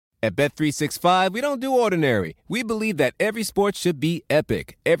At Bet365, we don't do ordinary. We believe that every sport should be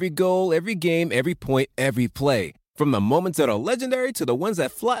epic. Every goal, every game, every point, every play. From the moments that are legendary to the ones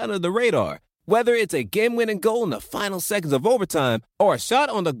that fly under the radar. Whether it's a game-winning goal in the final seconds of overtime or a shot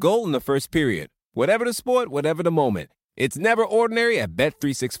on the goal in the first period. Whatever the sport, whatever the moment. It's never ordinary at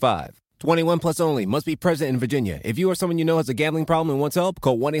Bet365. 21 plus only. Must be present in Virginia. If you or someone you know has a gambling problem and wants help,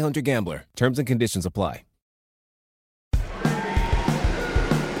 call 1-800-GAMBLER. Terms and conditions apply.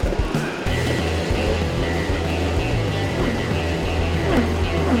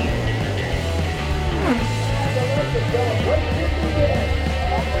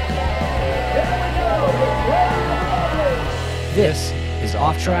 This is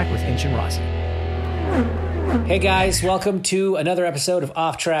Off Track with Hinch and Rossi. Hey guys, welcome to another episode of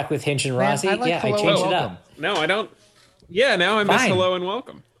Off Track with Hinch and Rossi. I changed it up. No, I don't. Yeah, now I miss hello and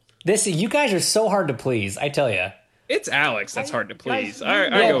welcome. You guys are so hard to please, I tell you. It's Alex that's hard to please.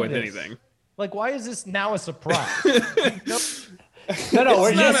 Guys, I go with anything. Like, why is this now a surprise? No,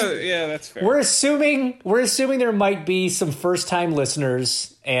 that's fair. We're assuming there might be some first-time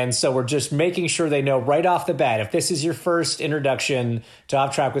listeners, and so we're just making sure they know right off the bat, if this is your first introduction to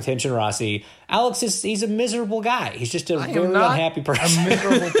Off Track with Hinch and Rossi, Alex he's a miserable guy. He's just a very unhappy person. A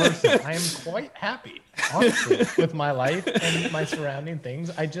miserable person. I am quite happy, honestly, with my life and my surrounding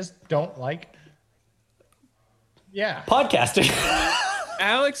things. I just don't like podcasting.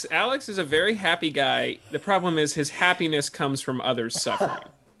 Alex is a very happy guy. The problem is his happiness comes from others suffering.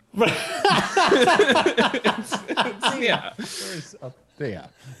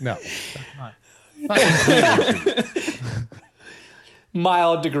 No.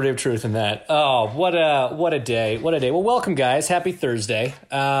 Mild degree of truth in that. Oh, what a day. What a day. Well, welcome, guys. Happy Thursday.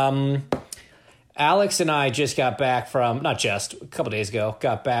 Alex and I just got back from, a couple days ago,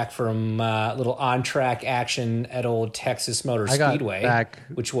 got back from a little on-track action at Old Texas Motor Speedway. Back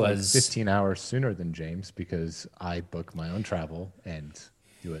which was 15 hours sooner than James because I book my own travel and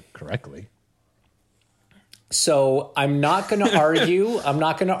do it correctly. So I'm not going to argue. I'm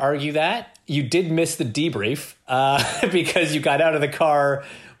not going to argue that. You did miss the debrief because you got out of the car,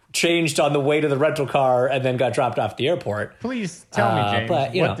 changed on the way to the rental car, and then got dropped off at the airport. Please tell me, James,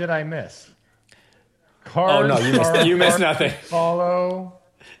 what did I miss? Cars, you missed nothing. Follow.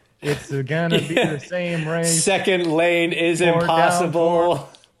 It's gonna be the same race. Second lane is impossible.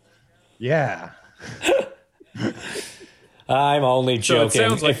 Yeah. I'm only joking. So it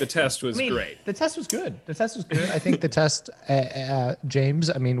sounds like the test was great. The test was good. I think the test,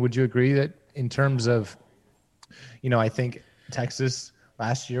 James, would you agree that in terms of, I think Texas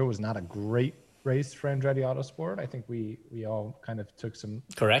last year was not a great race for Andretti Autosport. I think we all kind of took some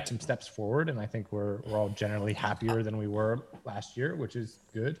steps forward, and I think we're all generally happier than we were last year, which is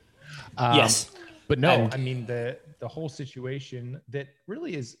good. Yes. But no, the whole situation that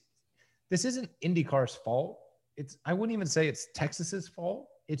really is, this isn't IndyCar's fault. I wouldn't even say it's Texas's fault.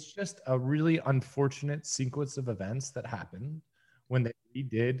 It's just a really unfortunate sequence of events that happened when they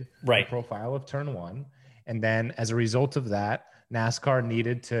redid the profile of turn one. And then as a result of that, NASCAR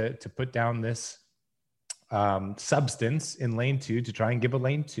needed to put down this substance in lane two to try and give a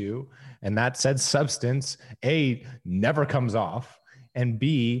lane two. And that said substance, A, never comes off, and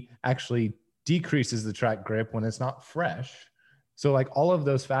B, actually decreases the track grip when it's not fresh. So like all of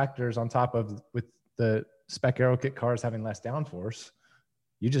those factors on top of with the spec aero kit cars having less downforce,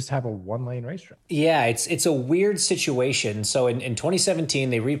 you just have a one-lane racetrack. Yeah, it's a weird situation. So in 2017,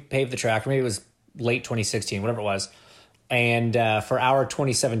 they repaved the track. Maybe it was late 2016, whatever it was. And for our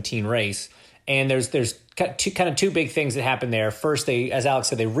 2017 race, and there's two big things that happened there. First, as Alex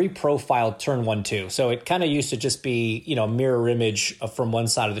said, they reprofiled turn 1-2. So it kind of used to just be, a mirror image from one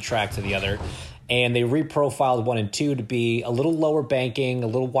side of the track to the other. And they reprofiled 1 and 2 to be a little lower banking, a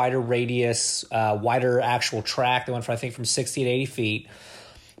little wider radius, wider actual track. They went from 60 to 80 feet.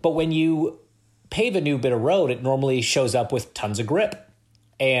 But when you pave a new bit of road, it normally shows up with tons of grip.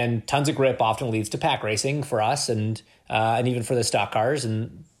 And tons of grip often leads to pack racing for us and even for the stock cars.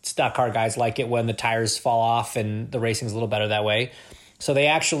 And stock car guys like it when the tires fall off and the racing's a little better that way. So they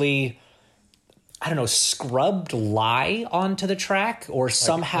actually, scrubbed lye onto the track, or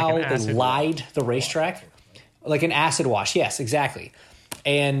somehow they lied the racetrack. Like an acid wash. Yes, exactly.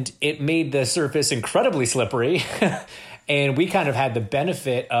 And it made the surface incredibly slippery. And we kind of had the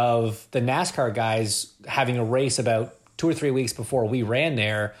benefit of the NASCAR guys having a race about 2 or 3 weeks before we ran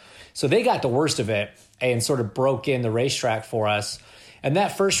there. So they got the worst of it and sort of broke in the racetrack for us. And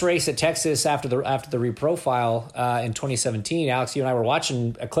that first race at Texas after the reprofile in 2017, Alex, you and I were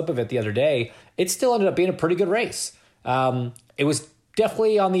watching a clip of it the other day. It still ended up being a pretty good race. It was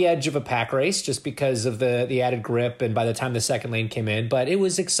definitely on the edge of a pack race just because of the added grip and by the time the second lane came in. But it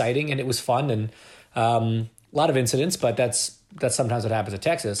was exciting and it was fun and a lot of incidents, but that's sometimes what happens at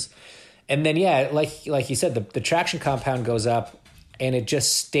Texas. And then, yeah, like you said, the traction compound goes up and it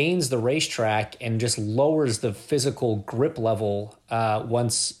just stains the racetrack and just lowers the physical grip level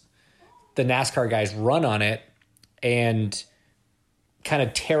once the NASCAR guys run on it and kind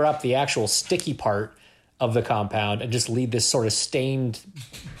of tear up the actual sticky part of the compound and just leave this sort of stained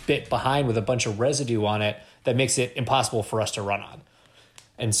bit behind with a bunch of residue on it that makes it impossible for us to run on.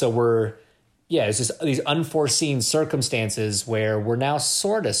 And so it's just these unforeseen circumstances where we're now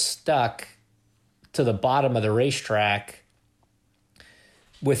sort of stuck to the bottom of the racetrack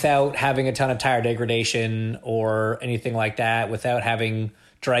without having a ton of tire degradation or anything like that, without having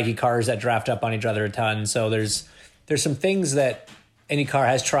draggy cars that draft up on each other a ton. So there's some things that IndyCar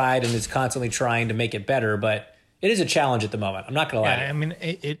has tried and is constantly trying to make it better, but it is a challenge at the moment. I'm not going to lie. Yeah, I mean,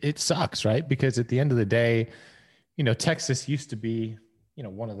 it sucks, right? Because at the end of the day, Texas used to be,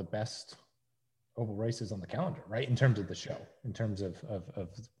 one of the best oval races on the calendar, right? In terms of the show, in terms of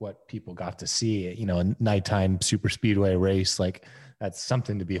what people got to see, a nighttime super speedway race, like that's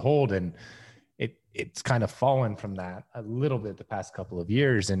something to behold. And it's kind of fallen from that a little bit the past couple of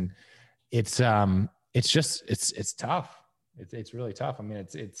years. And it's tough. It's really tough. I mean,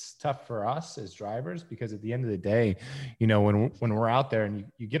 it's tough for us as drivers because at the end of the day, when we're out there and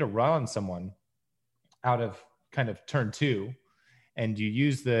you get a run on someone out of kind of turn 2 and you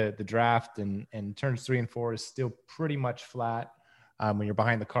use the draft and turns 3 and 4 is still pretty much flat when you're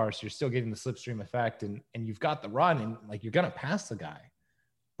behind the car. So you're still getting the slipstream effect and you've got the run and like, you're going to pass the guy,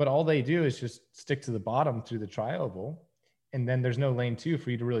 but all they do is just stick to the bottom through the tri-oval. And then there's no lane 2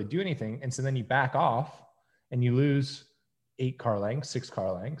 for you to really do anything. And so then you back off and you lose 8 car lengths, 6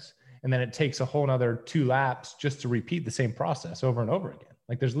 car lengths. And then it takes a whole nother 2 laps just to repeat the same process over and over again.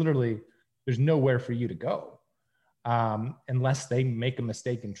 Like there's nowhere for you to go unless they make a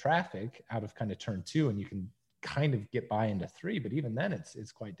mistake in traffic out of kind of turn 2 and you can kind of get by into 3. But even then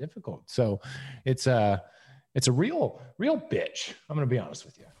it's quite difficult. So it's a real bitch. I'm going to be honest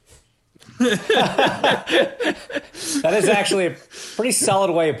with you. That is actually a pretty solid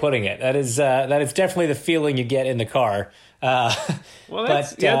way of putting it. That is definitely the feeling you get in the car. Well,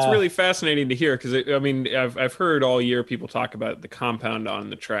 that's really fascinating to hear because I've heard all year people talk about the compound on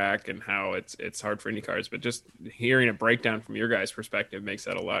the track and how it's hard for Indy cars, but just hearing a breakdown from your guys' perspective makes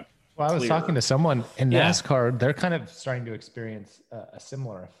that a lot. Well, I was clearer. talking to someone in NASCAR. They're kind of starting to experience a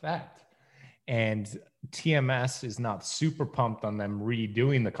similar effect. And TMS is not super pumped on them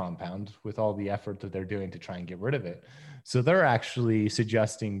redoing the compound with all the effort that they're doing to try and get rid of it. So they're actually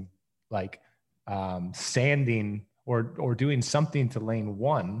suggesting like sanding or doing something to lane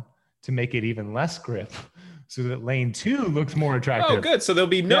 1 to make it even less grip so that lane 2 looks more attractive. Oh, good. So there'll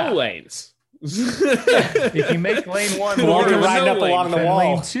be no lanes. If you make lane 1 more riding up along the wall,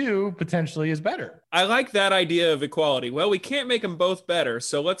 lane 2 potentially is better. I like that idea of equality. Well, we can't make them both better,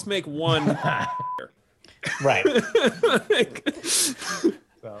 so let's make one right.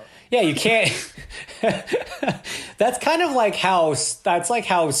 Yeah, you can't. That's kind of like how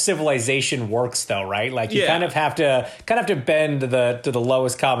civilization works, though, right? Like you kind of have to bend to the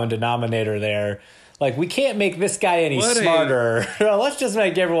lowest common denominator there. Like we can't make this guy any smarter. Let's just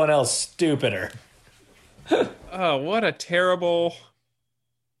make everyone else stupider. Oh, what a terrible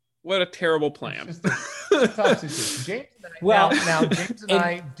plan. It's just a tough situation. James and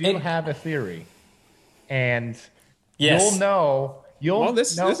I do have a theory, and you'll know.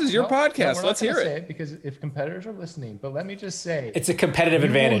 This is your podcast. Let's hear it. Because if competitors are listening, but let me just say, it's a competitive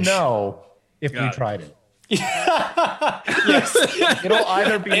advantage. We'll know if we tried it. Yes, it'll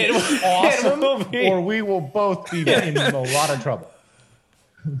either be awesome or we will both be in a lot of trouble.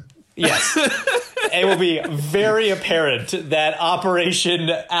 Yes. It will be very apparent that Operation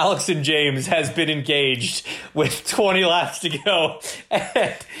Alex and James has been engaged with 20 laps to go.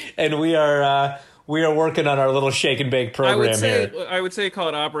 And we are working on our little shake and bake program here. I would say call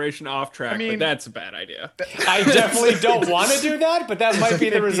it Operation Off Track, but that's a bad idea. I definitely don't want to do that, but that might be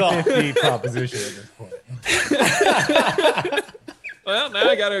the result. 50-50 proposition at this point. Well, now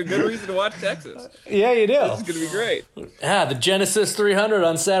I got a good reason to watch Texas. Yeah, you do. This is going to be great. The Genesis 300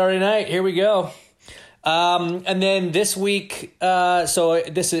 on Saturday night. Here we go. And then this week,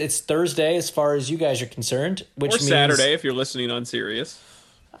 it's Thursday as far as you guys are concerned, which means Saturday if you're listening on Sirius.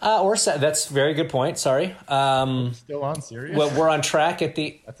 That's a very good point. Sorry. Still on Sirius? Well, we're on track at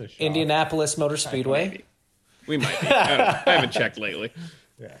the Indianapolis Motor Speedway. We might be. I haven't checked lately.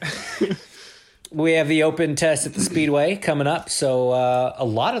 Yeah. We have the open test at the Speedway coming up. So a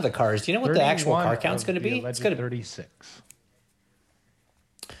lot of the cars. Do you know what the actual car count's going to be? It's going to be 36.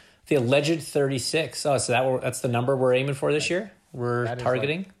 The alleged 36. Oh, so that's the number we're aiming for this year? We're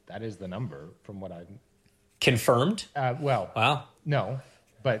targeting? That is the number from what I'm... Confirmed? Wow. No,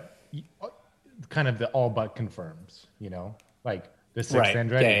 but kind of the all but confirms, like the sixth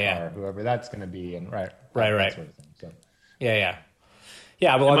Andretti car, whoever that's going to be, and right. Sort of thing. So. Yeah.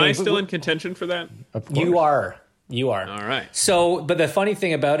 Well, am I still in contention for that? Of course. You are. All right. So, but the funny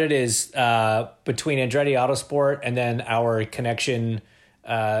thing about it is between Andretti Autosport and then our connection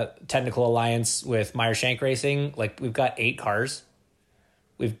technical alliance with Meyer Shank Racing, like we've got 8 cars.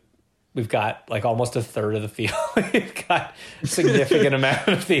 We've got like almost a third of the field. We've got a significant amount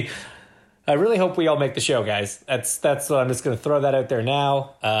of the... I really hope we all make the show, guys. That's what I'm just going to throw that out there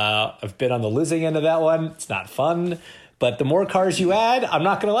now. I've been on the losing end of that one. It's not fun. But the more cars you add, I'm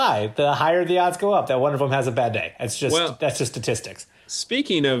not going to lie, the higher the odds go up that one of them has a bad day. That's just statistics.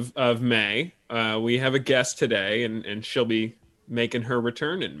 Speaking of May, we have a guest today, and she'll be making her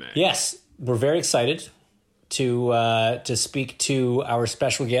return in May. Yes, we're very excited to speak to our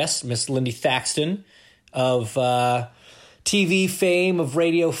special guest, Miss Lindy Thackston of TV fame, of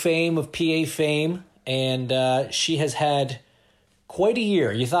radio fame, of PA fame, and she has had quite a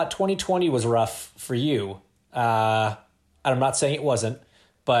year. You thought 2020 was rough for you. I'm not saying it wasn't,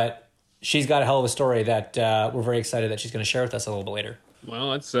 but she's got a hell of a story that we're very excited that she's going to share with us a little bit later. Well,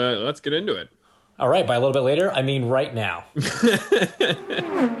 let's get into it. All right, by a little bit later, I mean right now.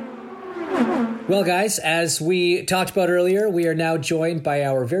 Well, guys, as we talked about earlier, we are now joined by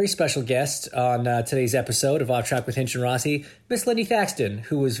our very special guest on today's episode of Off Track with Hinch and Rossi, Miss Lindy Thackston,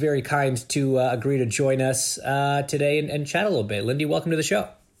 who was very kind to agree to join us today and chat a little bit. Lindy, welcome to the show.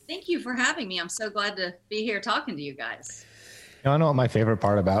 Thank you for having me. I'm so glad to be here talking to you guys. I know what my favorite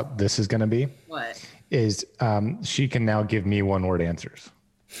part about this is going to be? What? Is she can now give me one-word answers.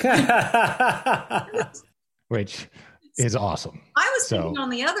 Which is awesome. I was thinking on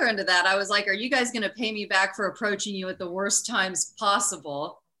the other end of that. I was like, are you guys going to pay me back for approaching you at the worst times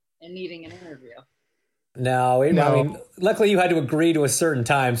possible and needing an interview? No. I mean, luckily you had to agree to a certain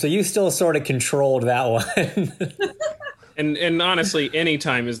time, so you still sort of controlled that one. And honestly, any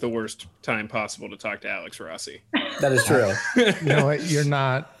time is the worst time possible to talk to Alex Rossi. That is true. You know what? You're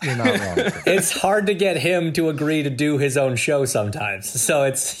not wrong. It's hard to get him to agree to do his own show sometimes.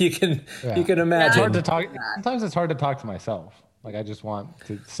 So you can imagine. It's hard to talk. Sometimes it's hard to talk to myself. Like I just want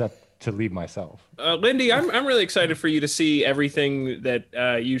to leave myself. Lindy, I'm really excited for you to see everything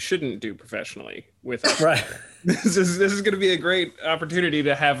that you shouldn't do professionally with us. Right. This is going to be a great opportunity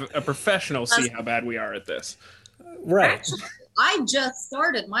to have a professional see how bad we are at this. Right. Actually, I just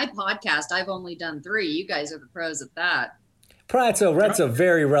started my podcast. I've only done 3. You guys are the pros at that. That's a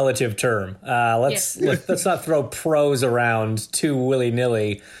very relative term. Let's not throw pros around too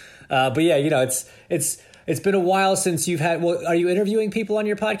willy-nilly. But yeah, it's been a while since you've had. Well, are you interviewing people on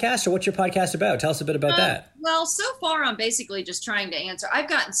your podcast, or what's your podcast about? Tell us a bit about that. Well, so far I'm basically just trying to answer. I've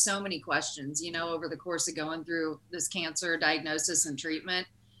gotten so many questions, over the course of going through this cancer diagnosis and treatment,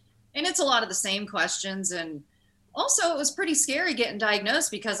 and it's a lot of the same questions. And also, it was pretty scary getting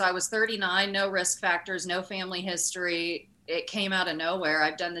diagnosed because I was 39, no risk factors, no family history. It came out of nowhere.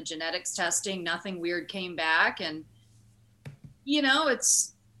 I've done the genetics testing. Nothing weird came back. And,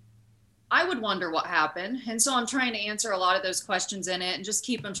 I would wonder what happened. And so I'm trying to answer a lot of those questions in it and just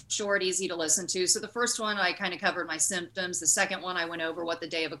keep them short, easy to listen to. So the first one, I kind of covered my symptoms. The second one, I went over what the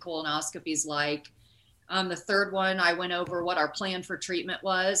day of a colonoscopy is like. The third one, I went over what our plan for treatment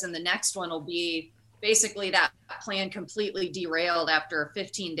was. And the next one will be basically that plan completely derailed after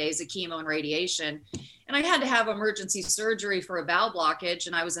 15 days of chemo and radiation. And I had to have emergency surgery for a bowel blockage.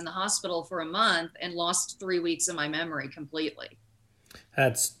 And I was in the hospital for a month and lost 3 weeks of my memory completely.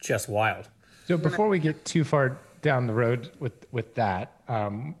 That's just wild. So before we get too far down the road with that,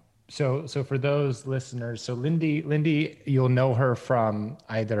 so for those listeners, so Lindy, you'll know her from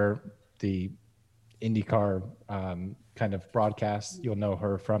either the IndyCar kind of broadcast. You'll know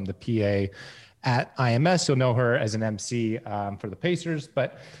her from the PA at IMS. You'll know her as an MC for the Pacers,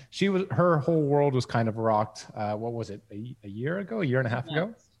 but her whole world was kind of rocked. What was it? A year and a half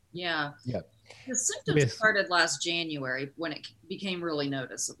ago? Yeah. Yeah. The symptoms started last January when it became really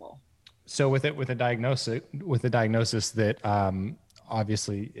noticeable. So with a diagnosis that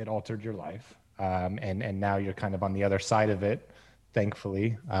obviously it altered your life, and now you're kind of on the other side of it,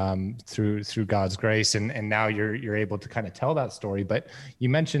 thankfully, through God's grace, and now you're able to kind of tell that story. But you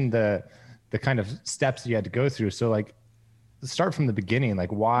mentioned the kind of steps you had to go through. So like, start from the beginning.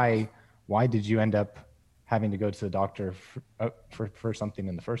 Like, why did you end up having to go to the doctor for something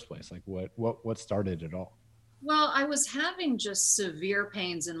in the first place? Like, what started it all? Well, I was having just severe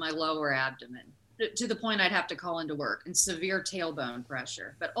pains in my lower abdomen. to the point I'd have to call into work, and severe tailbone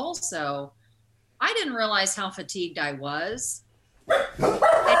pressure. But also, I didn't realize how fatigued I was.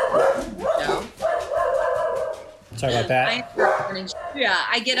 Sorry about that.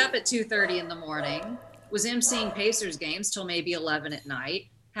 I get up at 2:30 in the morning, was emceeing Pacers games till maybe 11 at night,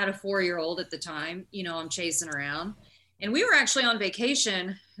 had a 4-year-old at the time, I'm chasing around. And we were actually on vacation.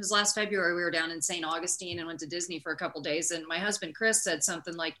 It was last February. We were down in St. Augustine and went to Disney for a couple days. And my husband, Chris, said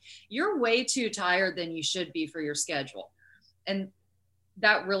something like, "You're way too tired than you should be for your schedule." And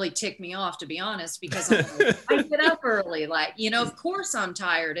that really ticked me off, to be honest, because I get up early. Of course I'm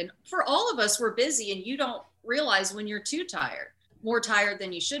tired. And for all of us, we're busy, and you don't realize when you're too tired, more tired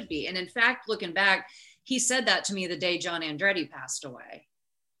than you should be. And in fact, looking back, he said that to me the day John Andretti passed away.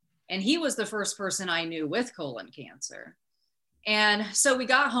 And he was the first person I knew with colon cancer. And so we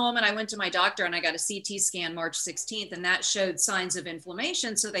got home, and I went to my doctor, and I got a CT scan March 16th, and that showed signs of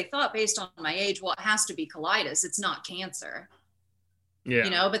inflammation. So they thought, based on my age, well, it has to be colitis. It's not cancer.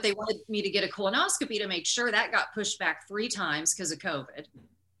 Yeah. But they wanted me to get a colonoscopy to make sure. That got pushed back 3 times because of COVID.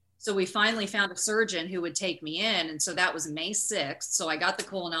 So we finally found a surgeon who would take me in. And so that was May 6th. So I got the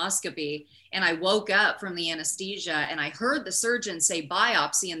colonoscopy, and I woke up from the anesthesia, and I heard the surgeon say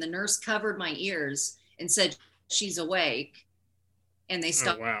biopsy, and the nurse covered my ears and said, "She's awake." And they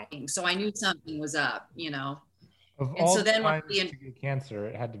stopped. Oh, wow. So I knew something was up, Of And all so then times to get cancer,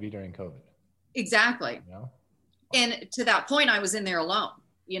 it had to be during COVID. Exactly. And to that point, I was in there alone.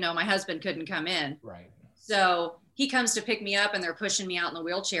 My husband couldn't come in. Right. So he comes to pick me up, and they're pushing me out in the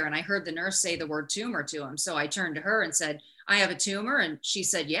wheelchair. And I heard the nurse say the word tumor to him. So I turned to her and said, "I have a tumor." And she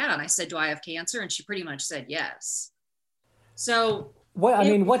said, "Yeah." And I said, "Do I have cancer?" And she pretty much said, "Yes." So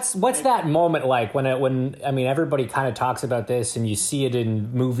what's that moment like when everybody kind of talks about this, and you see it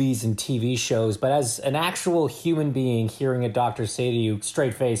in movies and TV shows, but as an actual human being, hearing a doctor say to you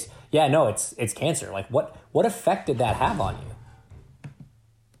straight face, "Yeah, no, it's cancer." Like what effect did that have on you?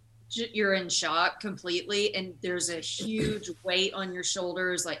 You're in shock completely, and there's a huge weight on your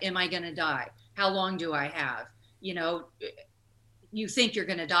shoulders. Like, am I going to die? How long do I have? You think you're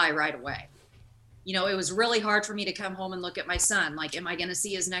going to die right away. It was really hard for me to come home and look at my son. Like, am I going to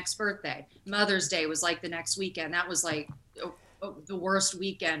see his next birthday? Mother's Day was like the next weekend. That was like the worst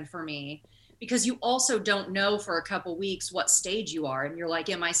weekend for me, because you also don't know for a couple weeks what stage you are. And you're like,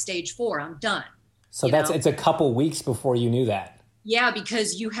 am I stage 4? I'm done. So it's a couple weeks before you knew that. Yeah,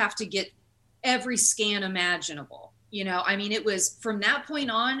 because you have to get every scan imaginable. It was from that point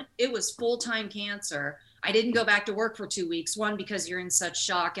on, it was full-time cancer. I didn't go back to work for 2 weeks. One, because you're in such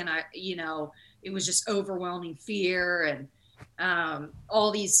shock, and it was just overwhelming fear and all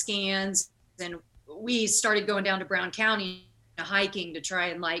these scans. And we started going down to Brown County hiking to try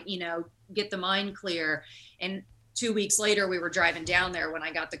and get the mind clear. And 2 weeks later, we were driving down there when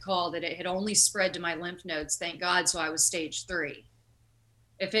I got the call that it had only spread to my lymph nodes, thank God. So I was stage 3.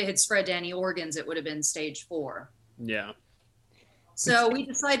 If it had spread to any organs, it would have been stage 4. Yeah. So we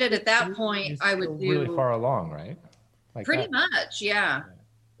decided at that point I would do really far along, right? Pretty much, yeah.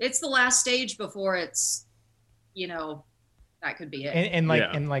 It's the last stage before it's, that could be it. And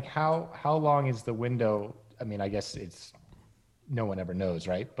how long is the window? I mean, I guess it's no one ever knows,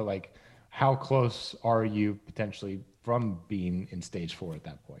 right? But how close are you potentially from being in stage 4 at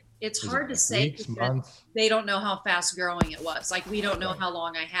that point? It's hard to say. Weeks, months? They don't know how fast growing it was. We don't know how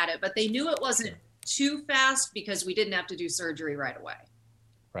long I had it, but they knew it wasn't too fast because we didn't have to do surgery right away.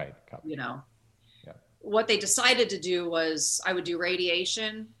 Right. Yeah. What they decided to do was I would do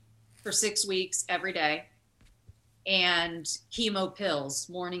radiation for 6 weeks every day, and chemo pills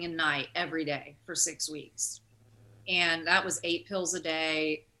morning and night every day for 6 weeks. And that was 8 pills a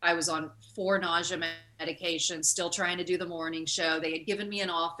day. I was on 4 nausea medications, still trying to do the morning show. They had given me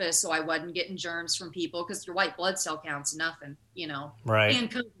an office so I wasn't getting germs from people, because your white blood cell count's nothing, Right. And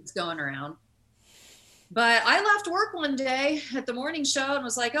COVID's going around. But I left work one day at the morning show and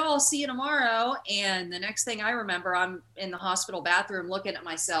was like, "Oh, I'll see you tomorrow." And the next thing I remember, I'm in the hospital bathroom looking at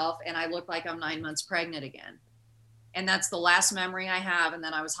myself, and I look like I'm 9 months pregnant again. And that's the last memory I have. And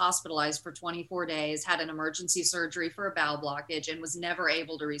then I was hospitalized for 24 days, had an emergency surgery for a bowel blockage, and was never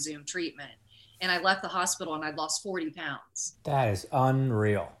able to resume treatment. And I left the hospital and I'd lost 40 pounds. That is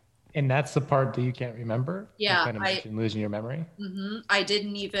unreal. And that's the part that you can't remember? Yeah. You kind of losing your memory? Mm-hmm. I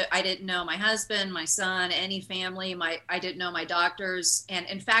didn't know my husband, my son, any family. I didn't know my doctors. And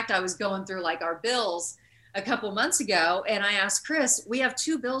in fact, I was going through our bills a couple months ago, and I asked Chris, "We have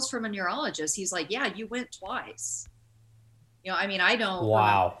 2 bills from a neurologist." He's like, "Yeah, you went twice." I don't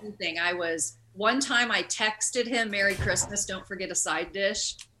Wow. remember anything. One time I texted him, "Merry Christmas, don't forget a side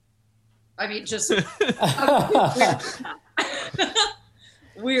dish." Just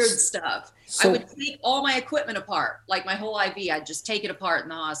Weird stuff. So, I would take all my equipment apart, like my whole IV. I'd just take it apart in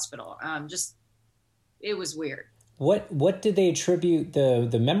the hospital. It was weird. What did they attribute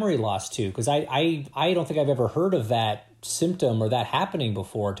the memory loss to? Because I don't think I've ever heard of that symptom or that happening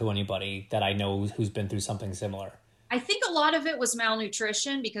before to anybody that I know who's been through something similar. I think a lot of it was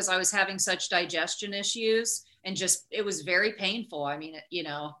malnutrition because I was having such digestion issues and just, it was very painful. I mean,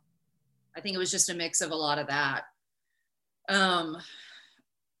 I think it was just a mix of a lot of that. So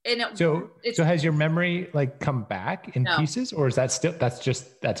has your memory like come back in pieces, or is that still,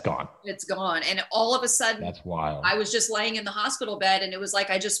 that's gone? It's gone. And all of a sudden, that's wild. I was just laying in the hospital bed and it was like,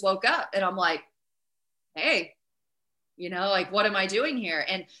 I just woke up and I'm like, hey, like, what am I doing here?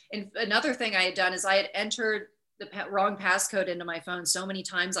 And another thing I had done is I had entered the wrong passcode into my phone so many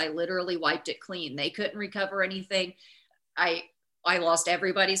times, I literally wiped it clean. They couldn't recover anything. I lost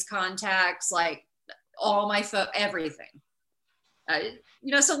everybody's contacts, like all my phone, everything.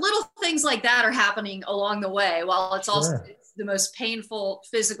 So little things like that are happening along the way, while it's also it's the most painful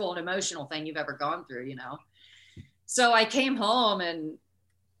physical and emotional thing you've ever gone through, So I came home and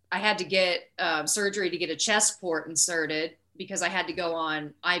I had to get surgery to get a chest port inserted because I had to go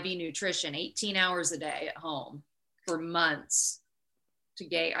on IV nutrition 18 hours a day at home for months to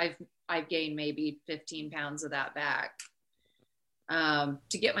gain. I've gained maybe 15 pounds of that back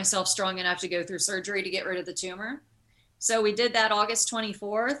to get myself strong enough to go through surgery to get rid of the tumor. So we did that August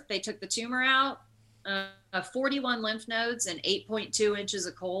 24th. They took the tumor out, 41 lymph nodes and 8.2 inches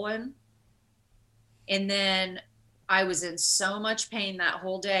of colon. And then I was in so much pain that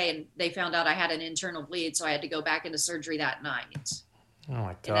whole day, and they found out I had an internal bleed. So I had to go back into surgery that night. Oh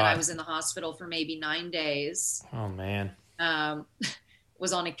my God. And then I was in the hospital for maybe 9 days. Oh man.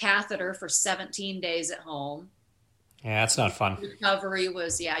 Was on a catheter for 17 days at home. Yeah, that's not fun. Recovery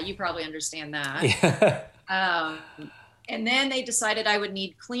was, you probably understand that. Yeah. And then they decided I would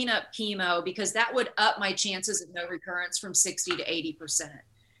need cleanup chemo because that would up my chances of no recurrence from 60 to 80%.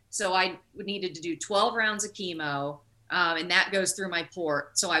 So I needed to do 12 rounds of chemo, and that goes through my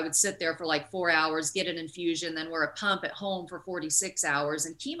port. So I would sit there for like 4 hours, get an infusion, then wear a pump at home for 46 hours.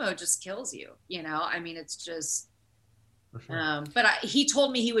 And chemo just kills you, I mean, it's just, sure. But he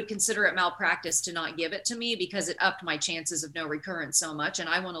told me he would consider it malpractice to not give it to me because it upped my chances of no recurrence so much. And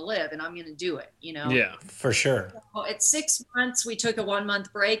I want to live and I'm going to do it, Yeah, for sure. So at 6 months, we took a 1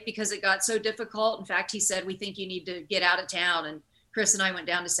 month break because it got so difficult. In fact, he said, we think you need to get out of town. And Chris and I went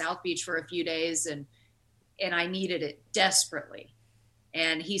down to South Beach for a few days and I needed it desperately.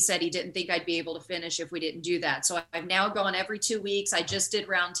 And he said he didn't think I'd be able to finish if we didn't do that. So I've now gone every 2 weeks. I just did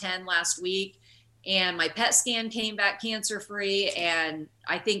round 10 last week. And my PET scan came back cancer-free. And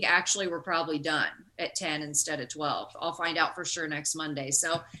I think actually we're probably done at 10 instead of 12. I'll find out for sure next Monday.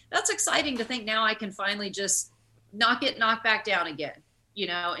 So that's exciting to think now I can finally just not get knocked back down again,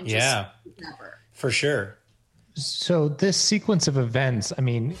 and just recover. For sure. So this sequence of events, I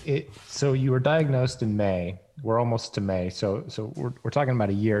mean, so you were diagnosed in May. We're almost to May. So we're talking about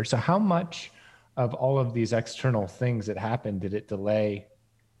a year. So how much of all of these external things that happened did it delay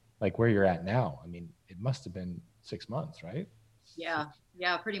like where you're at now? I mean, it must have been 6 months, right? Yeah,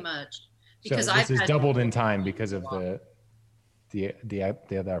 pretty much. Because so this is doubled in time because of the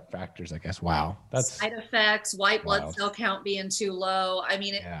other factors, I guess. Wow. That's side effects, white blood cell count being too low. I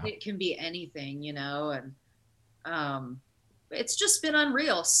mean, it can be anything, and it's just been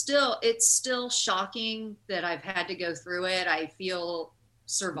unreal. It's still shocking that I've had to go through it. I feel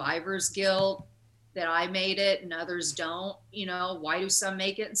survivor's guilt that I made it and others don't. Why do some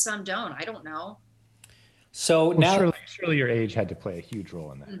make it and some don't? I don't know. So now, surely your age had to play a huge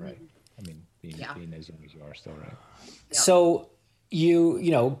role in that, right? I mean, being as young as you are still, right? Yeah. So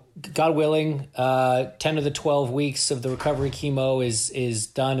you God willing, 10 of the 12 weeks of the recovery chemo is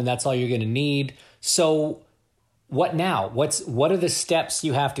done, and that's all you're going to need. So what now? What are the steps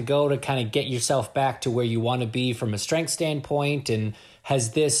you have to go to kind of get yourself back to where you want to be from a strength standpoint? And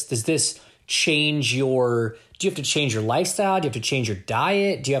does this change do you have to change your lifestyle? Do you have to change your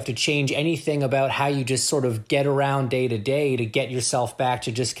diet? Do you have to change anything about how you just sort of get around day to day to get yourself back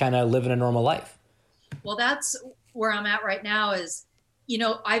to just kind of living a normal life? Well, that's where I'm at right now is,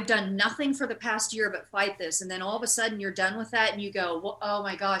 I've done nothing for the past year but fight this. And then all of a sudden you're done with that and you go, well, oh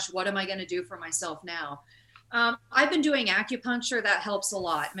my gosh, what am I going to do for myself now? I've been doing acupuncture. That helps a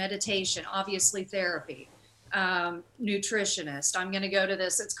lot. Meditation, obviously therapy. Nutritionist. I'm going to go to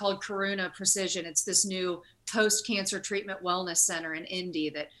this. It's called Karuna Precision. It's this new post-cancer treatment wellness center in Indy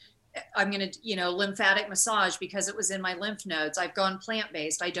that I'm going to, lymphatic massage because it was in my lymph nodes. I've gone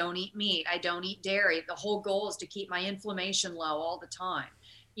plant-based. I don't eat meat. I don't eat dairy. The whole goal is to keep my inflammation low all the time.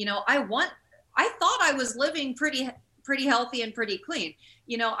 I thought I was living pretty pretty healthy and pretty clean.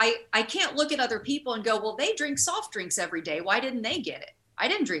 You know, I can't look at other people and go, well, they drink soft drinks every day. Why didn't they get it? I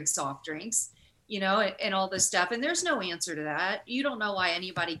didn't drink soft drinks, you know, and all this stuff. And there's no answer to that. You don't know why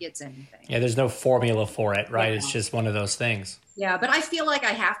anybody gets anything. Yeah, there's no formula for it, right? Yeah. It's just one of those things. Yeah, but I feel like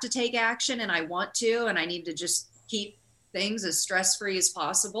I have to take action, and I want to, and I need to just keep things as stress-free as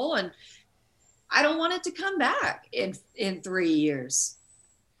possible. And I don't want it to come back in 3 years.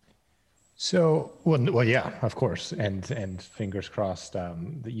 So, well, yeah, of course, and fingers crossed that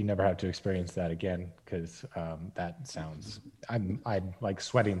you never have to experience that again, because that sounds, I'm like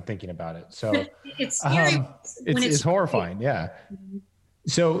sweating thinking about it. So it's scary. It's horrifying, yeah.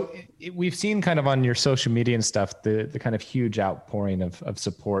 So we've seen kind of on your social media and stuff the kind of huge outpouring of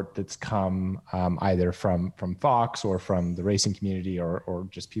support that's come either from Fox or from the racing community or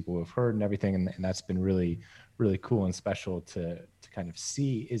just people who have heard and everything, and that's been really, really cool and special to kind of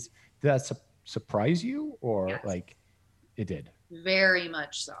see. Did that surprise you, or yes. Like it did? Very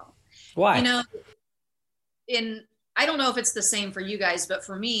much so. Why? You know, I don't know if it's the same for you guys, but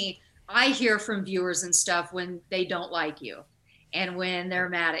for me, I hear from viewers and stuff when they don't like you and when they're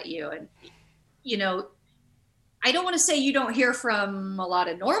mad at you. And, you know, I don't want to say you don't hear from a lot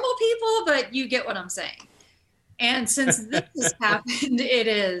of normal people, but you get what I'm saying. And since this has happened, it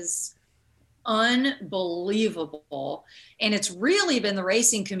is unbelievable. And it's really been the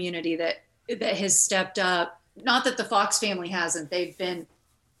racing community that has stepped up. Not that the Fox family hasn't. They've been,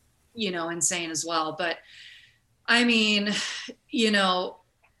 you know, insane as well. But I mean, you know,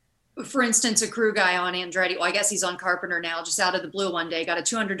 for instance, a crew guy on Andretti, well, I guess he's on Carpenter now, just out of the blue one day, got a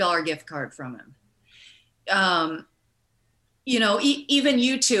 $200 gift card from him. You know, even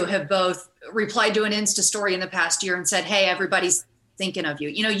you two have both replied to an Insta story in the past year and said, hey, everybody's thinking of you.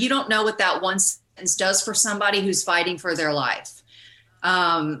 You know, you don't know what that one sentence does for somebody who's fighting for their life.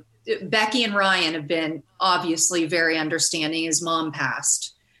 Becky and Ryan have been obviously very understanding. His mom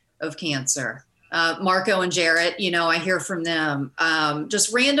passed of cancer. Marco and Jarrett, you know, I hear from them.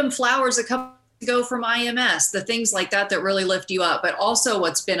 Just random flowers that come go from IMS, the things like that really lift you up. But also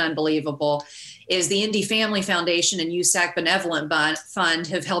what's been unbelievable is the Indy Family Foundation and USAC Benevolent Fund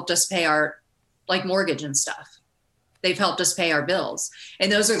have helped us pay our mortgage and stuff. They've helped us pay our bills.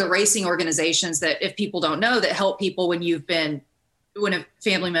 And those are the racing organizations that, if people don't know, that help people when a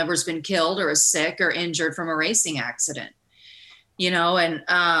family member's been killed or is sick or injured from a racing accident, you know, and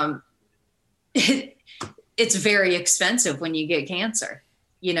it's very expensive when you get cancer,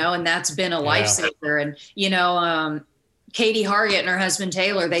 you know, and that's been a lifesaver. And, you know, Katie Hargett and her husband,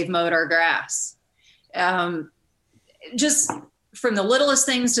 Taylor, they've mowed our grass. Just from the littlest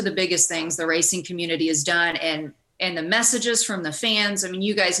things to the biggest things, the racing community has done. And the messages from the fans, I mean,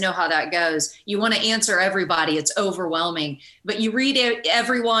 you guys know how that goes. You want to answer everybody. It's overwhelming, but you read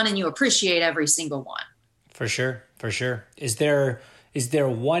everyone and you appreciate every single one. For sure. For sure. Is there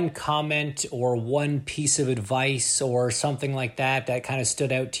one comment or one piece of advice or something like that kind of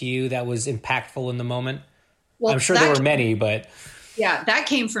stood out to you that was impactful in the moment? Well, I'm sure there were many, but. Yeah, that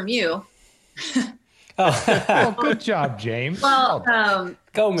came from you. Oh, well, good job, James. Well,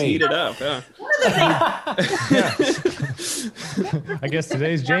 go me. Eat it up, yeah. One of the things. I guess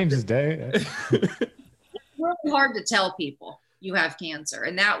today's James's day. It's really hard to tell people you have cancer,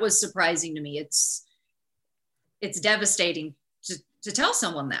 and that was surprising to me. It's devastating to tell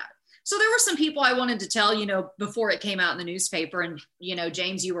someone that. So there were some people I wanted to tell, you know, before it came out in the newspaper, and, you know,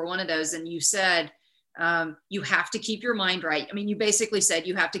 James, you were one of those, and you said, you have to keep your mind right. I mean, you basically said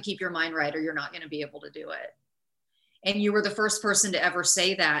you have to keep your mind right or you're not going to be able to do it. And you were the first person to ever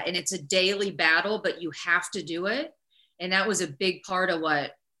say that. And it's a daily battle, but you have to do it. And that was a big part of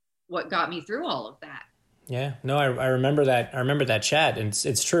what got me through all of that. Yeah, no, I remember that. I remember that chat. And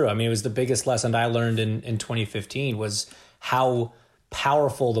it's true. I mean, it was the biggest lesson I learned in 2015 was how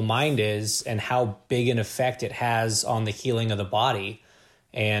powerful the mind is and how big an effect it has on the healing of the body.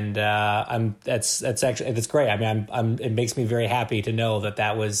 And that's great. I mean, it makes me very happy to know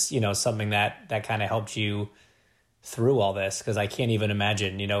that was, you know, something that kind of helped you through all this, because I can't even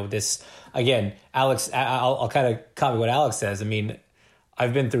imagine, you know, this again. Alex, I'll kind of copy what Alex says. I mean,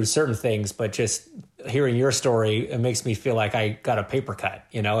 I've been through certain things, but just hearing your story, it makes me feel like I got a paper cut.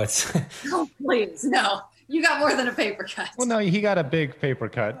 You know, it's. Oh, please, no. You got more than a paper cut. Well, no, he got a big paper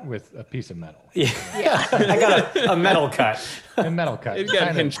cut with a piece of metal. Yeah. I got a metal cut. A metal cut. It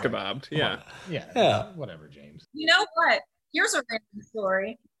got hinge kebabbed. Yeah. Yeah. Whatever, James. You know what? Here's a random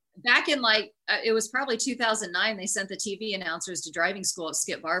story. Back in it was probably 2009, they sent the TV announcers to driving school at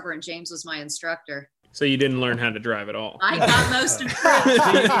Skip Barber, and James was my instructor. So you didn't learn how to drive at all. I got most of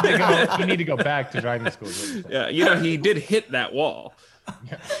it. You need to go back to driving school. Yeah, you know, he did hit that wall.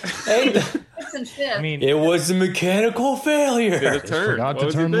 It's fourth and fifth. I mean, it was a mechanical failure. Forgot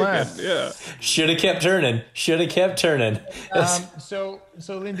to turn left. Yeah. Should have kept turning. So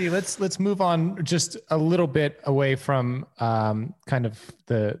Lindy, let's move on just a little bit away from kind of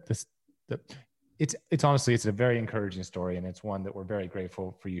the it's honestly, it's a very encouraging story, and it's one that we're very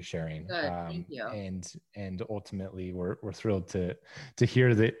grateful for you sharing. Good, thank you. And ultimately we're thrilled to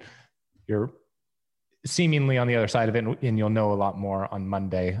hear that you're seemingly on the other side of it, and you'll know a lot more on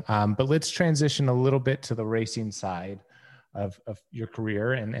Monday. But let's transition a little bit to the racing side of your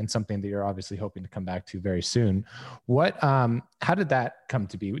career, and something that you're obviously hoping to come back to very soon. How did that come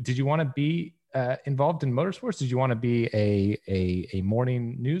to be? Did you want to be involved in motorsports? Did you want to be a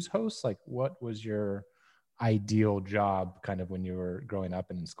morning news host? Like, what was your ideal job kind of when you were growing up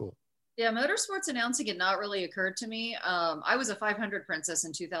and in school? Yeah, motorsports announcing had not really occurred to me. I was a 500 princess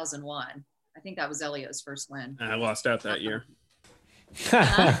in 2001. I think that was Elio's first win. I lost out that year.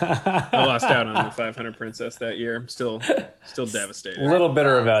 I lost out on the 500 princess that year. I'm still devastated. Little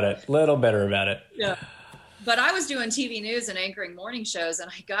bitter about it. Yeah. But I was doing TV news and anchoring morning shows, and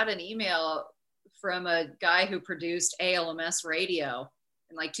I got an email from a guy who produced ALMS radio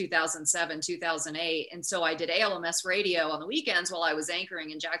in like 2007, 2008. And so I did ALMS radio on the weekends while I was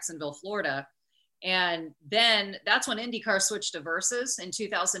anchoring in Jacksonville, Florida. And then that's when IndyCar switched to Versus in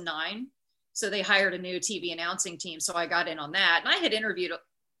 2009. So they hired a new TV announcing team. So I got in on that. And I had interviewed, a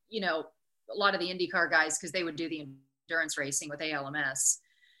lot of the IndyCar guys because they would do the endurance racing with ALMS.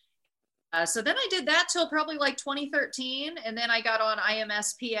 So then I did that till probably like 2013. And then I got on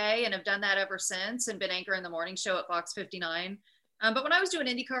IMSPA and have done that ever since, and been anchoring the morning show at Fox 59. But when I was doing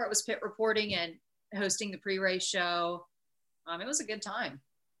IndyCar, it was pit reporting and hosting the pre-race show. It was a good time.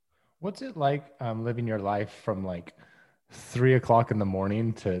 What's it like living your life from like 3 o'clock in the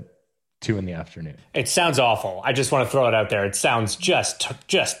morning to 2 in the afternoon? It sounds awful. I just want to throw it out there. It sounds just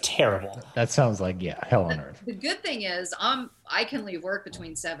terrible. That sounds like, hell on earth. The good thing is I can leave work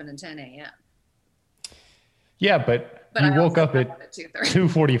between 7 and 10 a.m. Yeah, but you woke up at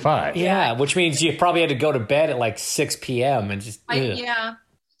 2:45. Yeah, which means you probably had to go to bed at like 6 p.m. and just Yeah.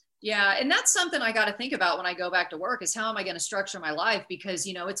 And that's something I got to think about when I go back to work, is how am I going to structure my life? Because,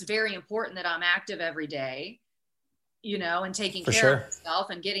 it's very important that I'm active every day, and taking care of myself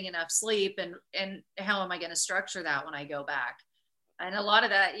and getting enough sleep, and how am I going to structure that when I go back? And a lot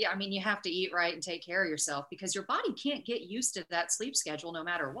of that, you have to eat right and take care of yourself, because your body can't get used to that sleep schedule no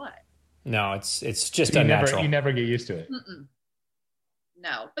matter what. No, it's just unnatural. You never get used to it. Mm-mm.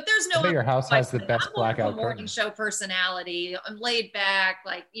 No, but there's no. I bet your house has the best blackout curtain. Morning show personality. I'm laid back,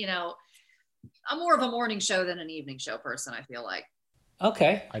 I'm more of a morning show than an evening show person, I feel like.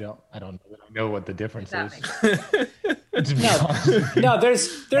 Okay. I don't know what the difference is. No,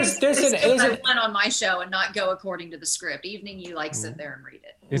 there's I went on my show and not go according to the script. Evening, you sit there and read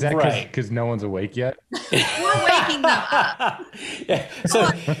it. Is that because no one's awake yet? We're waking them up. Yeah. So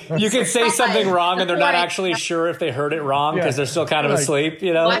you can say something wrong and they're not actually sure if they heard it wrong because they're still kind of asleep,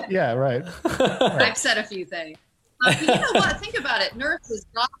 What? Yeah, right. I've said a few things. You know what? Think about it. Nurses,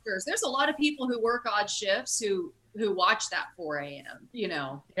 doctors. There's a lot of people who work odd shifts who watch that 4 a.m.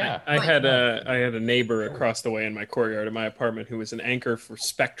 Yeah, I had a neighbor across the way in my courtyard of my apartment who was an anchor for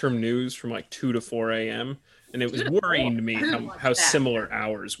Spectrum News from like 2 to 4 a.m. And it was worrying to me how similar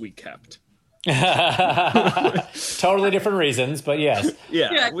hours we kept. Totally different reasons, but yes.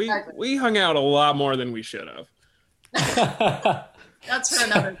 Yeah, exactly. we hung out a lot more than we should have. That's for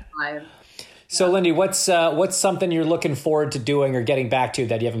another time. So, Lindy, what's something you're looking forward to doing or getting back to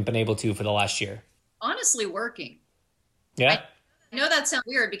that you haven't been able to for the last year? Honestly, working. Yeah. I know that sounds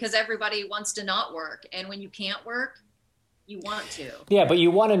weird because everybody wants to not work. And when you can't work, you want to. Yeah, but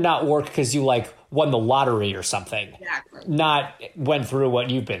you want to not work because you won the lottery or something. Exactly. Not went through what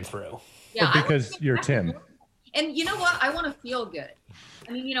you've been through. Yeah, because you're Tim. And you know what? I want to feel good.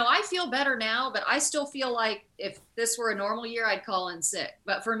 I feel better now, but I still feel like if this were a normal year, I'd call in sick.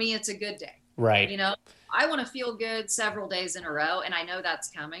 But for me, it's a good day. Right. I want to feel good several days in a row, and I know that's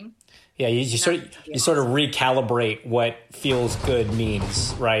coming. Yeah, you sort of recalibrate what feels good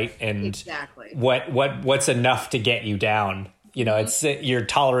means, right? And exactly what's enough to get you down. It's your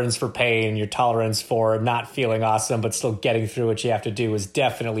tolerance for pain, your tolerance for not feeling awesome, but still getting through what you have to do is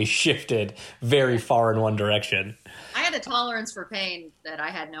definitely shifted very far in one direction. I had a tolerance for pain that I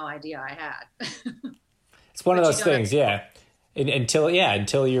had no idea I had. It's one of those things, yeah. Until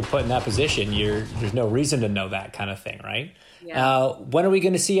you're put in that position, there's no reason to know that kind of thing, right? Yeah. When are we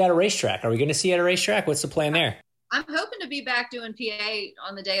going to see you at a racetrack? Are we going to see you at a racetrack? What's the plan there? I'm hoping to be back doing PA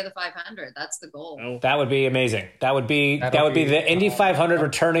on the day of the 500. That's the goal. Oh. That would be amazing. That would be the Indy 500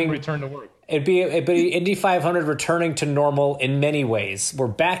 return to work. It'd be Indy 500 returning to normal in many ways. We're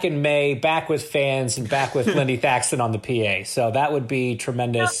back in May, back with fans, and back with Lindy Thaxton on the PA. So that would be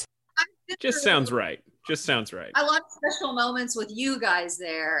tremendous. Just sounds right. Just sounds right. I love special moments with you guys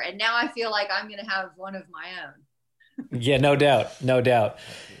there, and now I feel like I'm going to have one of my own. Yeah, no doubt. No doubt.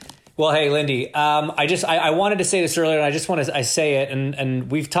 Well, hey, Lindy, I wanted to say this earlier, and I just want to say it, and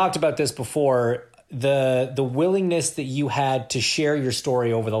we've talked about this before, the willingness that you had to share your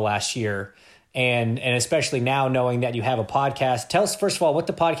story over the last year, and especially now knowing that you have a podcast. Tell us, first of all, what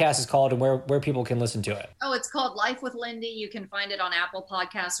the podcast is called and where people can listen to it. Oh, it's called Life with Lindy. You can find it on Apple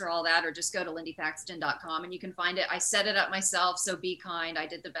Podcasts or all that, or just go to lindythaxton.com and you can find it. I set it up myself, so be kind. I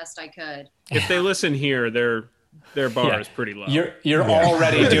did the best I could. If they listen here, their bar is pretty low. You're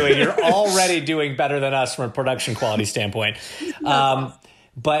already doing better than us from a production quality standpoint.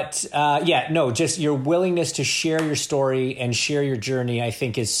 Just your willingness to share your story and share your journey, I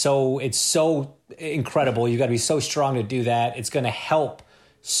think it's so incredible. You got to be so strong to do that. It's going to help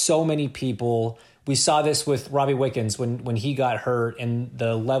so many people. We saw this with Robbie Wickens when he got hurt, and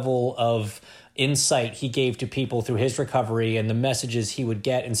the level of insight he gave to people through his recovery and the messages he would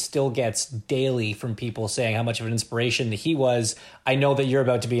get and still gets daily from people saying how much of an inspiration that he was. I know that you're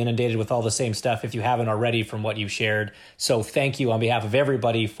about to be inundated with all the same stuff if you haven't already from what you've shared. So thank you on behalf of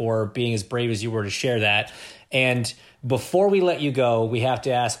everybody for being as brave as you were to share that. And before we let you go, we have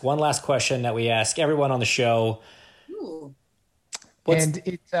to ask one last question that we ask everyone on the show. Ooh. And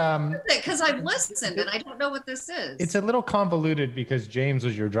it's because I've listened and I don't know what this is. It's a little convoluted because James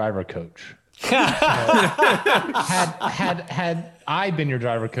was your driver coach. Had I been your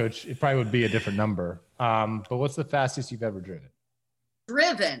driver coach, it probably would be a different number. But what's the fastest you've ever driven?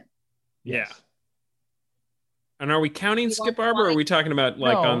 Driven. Yes. Yeah. And are we counting Skip Barber, or are we talking about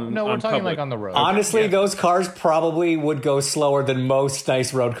like on? No, we're talking public? Like on the road. Honestly, those cars probably would go slower than most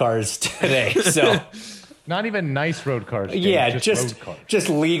nice road cars today. So. Not even nice road cars. James, yeah, road cars. Just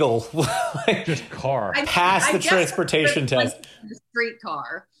legal. Just car. Pass the transportation test.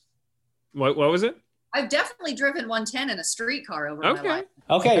 Streetcar. What was it? I've definitely driven 110 in a streetcar over my life.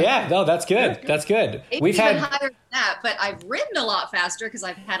 Okay, yeah, no, that's good. That's good. We've had higher than that, but I've ridden a lot faster because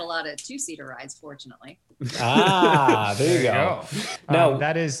I've had a lot of two-seater rides, fortunately. There you go. No,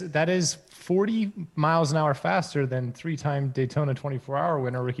 that is 40 miles an hour faster than 3-time Daytona 24-hour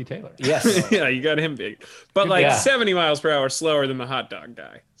winner Ricky Taylor. Yes. Yeah, you got him big. But 70 miles per hour slower than the hot dog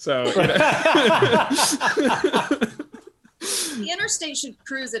guy. So the interstate should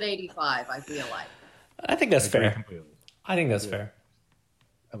cruise at 85, I feel like. I think that's fair. I think that's fair.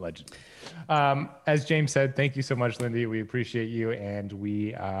 Allegedly. As James said, thank you so much, Lindy. We appreciate you, and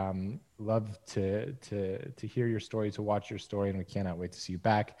we love to hear your story, to watch your story, and we cannot wait to see you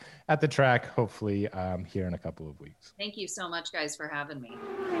back at the track, hopefully here in a couple of weeks. Thank you so much, guys, for having me.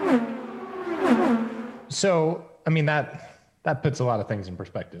 So, I mean, that puts a lot of things in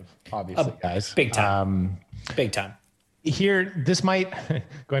perspective, obviously, guys. Big time. Big time. Here, this might,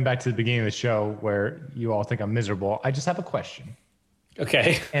 going back to the beginning of the show where you all think I'm miserable, I just have a question.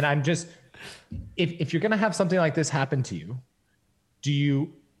 Okay. And I'm just, if you're going to have something like this happen to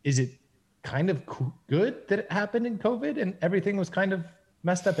you, is it kind of good that it happened in COVID and everything was kind of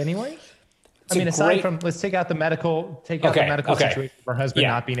messed up anyway? Aside from, let's take out the medical situation of her husband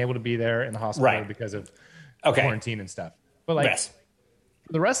not being able to be there in the hospital because of quarantine and stuff. But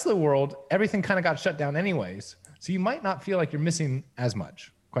for the rest of the world, everything kind of got shut down anyways. So you might not feel like you're missing as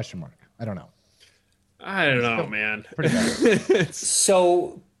much, ? I don't know. I don't know, man.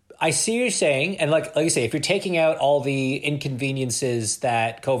 So I see what you're saying. And like you say, if you're taking out all the inconveniences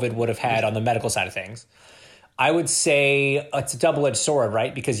that COVID would have had on the medical side of things, I would say it's a double-edged sword,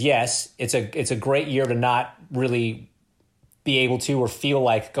 right? Because yes, it's a great year to not really be able to or feel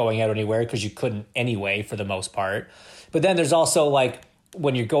like going out anywhere because you couldn't anyway for the most part. But then there's also like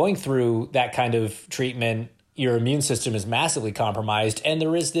when you're going through that kind of treatment, your immune system is massively compromised, and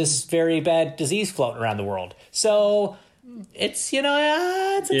there is this very bad disease floating around the world. So it's,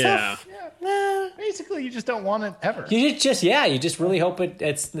 it's a tough. Yeah. Basically, you just don't want it ever. You just really hope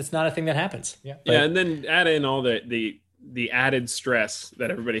it's not a thing that happens. Yeah. And then add in all the added stress that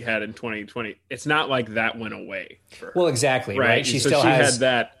everybody had in 2020. It's not like that went away. Well, exactly. Right. She still has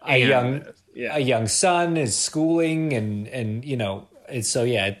that a young son, is schooling, and it's so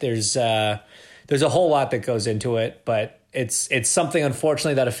there's a whole lot that goes into it, but it's something,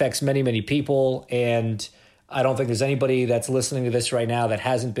 unfortunately, that affects many, many people. And I don't think there's anybody that's listening to this right now that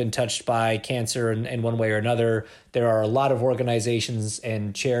hasn't been touched by cancer in one way or another. There are a lot of organizations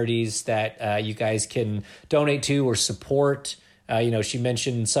and charities that you guys can donate to or support. She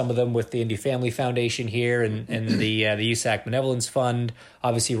mentioned some of them with the Indy Family Foundation here and the USAC Benevolence Fund.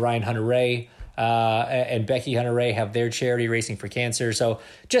 Obviously, Ryan Hunter-Reay and Becky Hunter-Reay have their charity, Racing for Cancer. So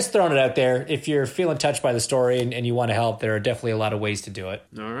just throwing it out there. If you're feeling touched by the story and you want to help, there are definitely a lot of ways to do it.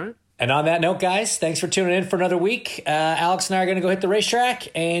 All right. And on that note, guys, thanks for tuning in for another week. Alex and I are going to go hit the racetrack,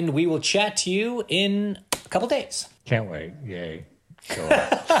 and we will chat to you in a couple days. Can't wait. Yay. Sure.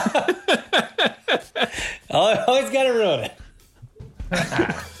 Always got to ruin it.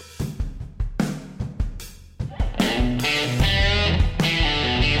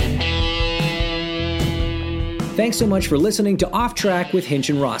 Thanks so much for listening to Off Track with Hinch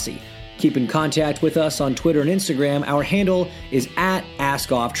and Rossi. Keep in contact with us on Twitter and Instagram. Our handle is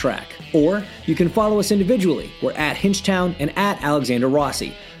 @AskOffTrack. Or you can follow us individually. We're @Hinchtown and @Alexander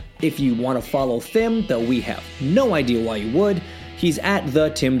Rossi. If you want to follow Thim, though we have no idea why you would, he's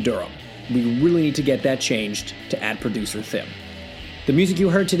 @TheTimDurham. We really need to get that changed to @ProducerThim. The music you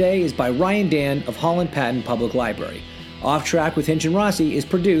heard today is by Ryan Dan of Holland Patton Public Library. Off Track with Hinch and Rossi is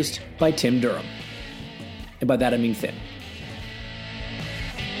produced by Tim Durham. And by that I mean Thim.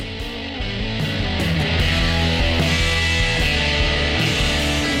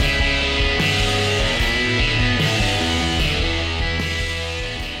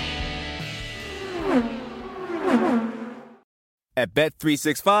 At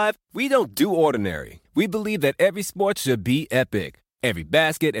Bet365, we don't do ordinary. We believe that every sport should be epic. Every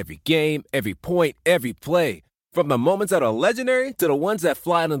basket, every game, every point, every play. From the moments that are legendary to the ones that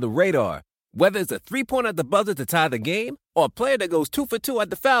fly under the radar. Whether it's a three-pointer at the buzzer to tie the game or a player that goes 2 for 2 at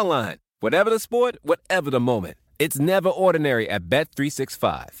the foul line. Whatever the sport, whatever the moment. It's never ordinary at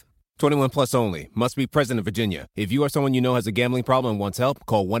Bet365. 21 plus only. Must be present in Virginia. If you or someone you know has a gambling problem and wants help,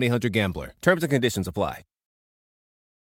 call 1-800-GAMBLER. Terms and conditions apply.